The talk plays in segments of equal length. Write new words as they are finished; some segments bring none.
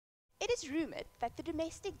is rumored that the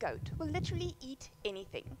domestic goat will literally eat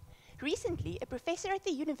anything. Recently, a professor at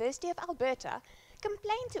the University of Alberta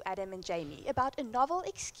complained to Adam and Jamie about a novel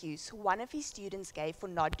excuse one of his students gave for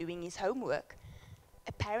not doing his homework.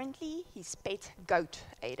 Apparently, his pet goat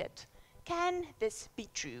ate it. Can this be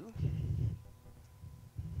true?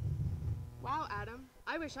 Wow, Adam.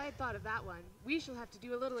 I wish I had thought of that one. We shall have to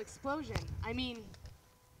do a little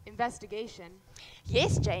investigation.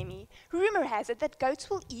 Yes, Jamie. Rumor has it that goats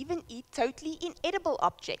will even eat totally inedible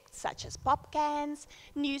objects such as pop cans,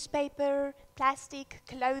 newspaper, plastic,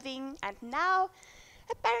 clothing, and now,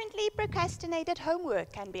 apparently procrastinated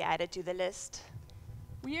homework can be added to the list.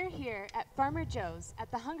 We are here at Farmer Joe's at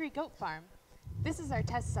the Hungry Goat Farm. This is our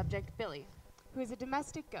test subject, Billy, who is a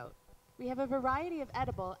domestic goat. We have a variety of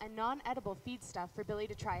edible and non-edible feed stuff for Billy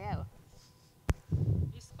to try out.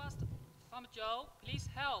 Miss Buster, Farmer Joe, please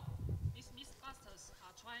help. These Miss Busters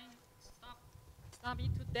are trying to stop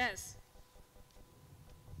me to death.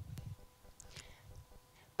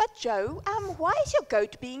 But Joe, why is your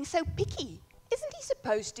goat being so picky? Isn't he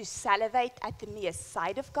supposed to salivate at the mere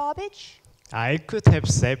sight of garbage? I could have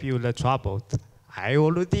saved you the trouble. I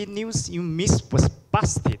already knew your miss was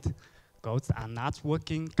busted. Goats are not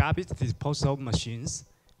working garbage disposal machines.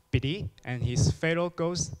 Billy and his fellow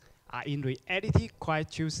goats are in reality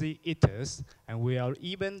quite choosy eaters and will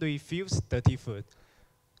even refuse dirty food.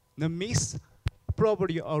 The myth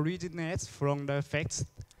probably originates from the fact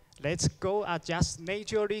that goats are just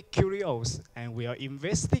naturally curious and will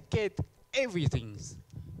investigate everything.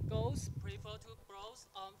 Goats prefer to browse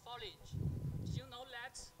on foliage. Did you know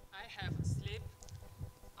that I have a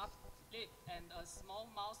upper lip and a small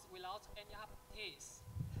mouth without any teeth?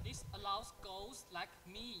 This allows goats like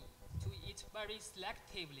me to eat very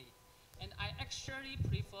selectively, and I actually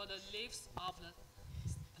prefer the leaves of the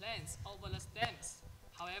plants over the stems.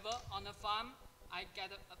 However, on the farm, I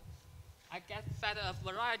get fed a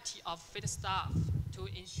variety of feed stuff to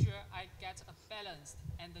ensure I get a balanced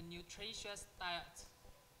and nutritious diet.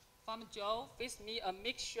 Farmer Joe feeds me a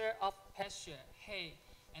mixture of pasture, hay,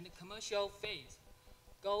 and commercial feed.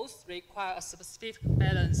 Goats require a specific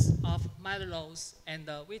balance of minerals and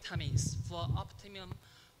vitamins for optimum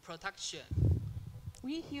production.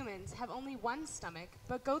 We humans have only one stomach,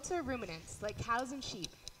 but goats are ruminants, like cows and sheep,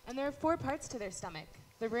 and there are 4 parts to their stomach: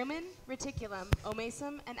 the rumen, reticulum,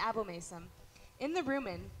 omasum, and abomasum. In the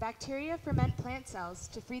rumen, bacteria ferment plant cells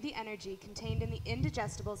to free the energy contained in the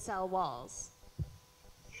indigestible cell walls.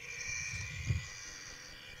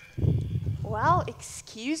 Well,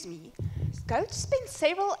 excuse me. Goats spend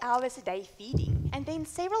several hours a day feeding and then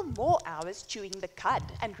several more hours chewing the cud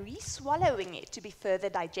and re-swallowing it to be further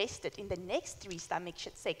digested in the next 3 stomach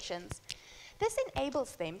sections. This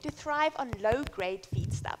enables them to thrive on low-grade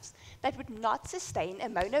feedstuffs that would not sustain a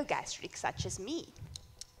monogastric such as me.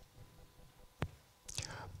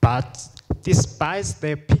 But despite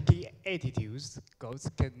their picky attitudes, goats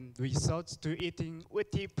can resort to eating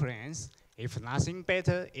woody plants if nothing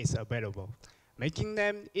better is available, making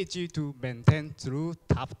them easy to maintain through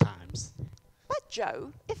tough times. But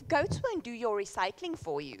Joe, if goats won't do your recycling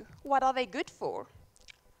for you, what are they good for?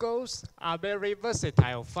 Goats are very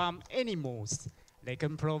versatile farm animals. They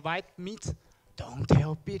can provide meat, don't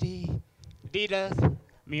tell Billy, litter,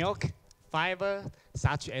 milk, fiber,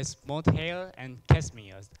 such as mohair and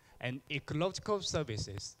cashmere, and ecological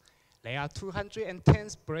services. There are 210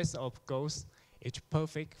 breeds of goats, each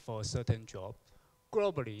perfect for a certain job.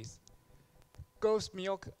 Globally, goat's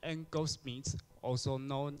milk and goat's meat, also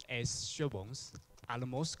known as Zhibing, are the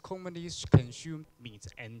most commonly consumed meat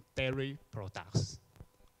and dairy products.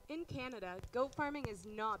 In Canada, goat farming is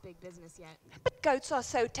not big business yet. But goats are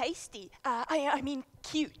so tasty. I mean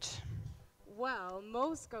cute. Well,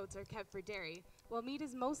 most goats are kept for dairy, while meat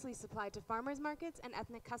is mostly supplied to farmers markets and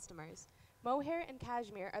ethnic customers. Mohair and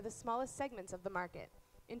cashmere are the smallest segments of the market.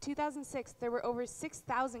 In 2006, there were over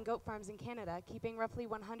 6,000 goat farms in Canada, keeping roughly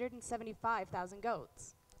 175,000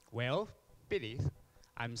 goats. Well, Billy,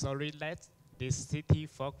 I'm sorry that this city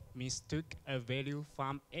folk mistook a value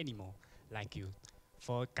farm animal like you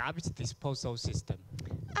for a garbage disposal system.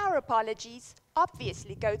 Our apologies.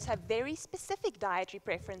 Obviously, goats have very specific dietary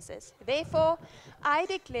preferences. Therefore, I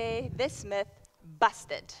declare this myth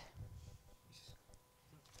busted.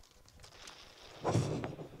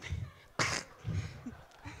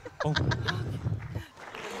 Oh.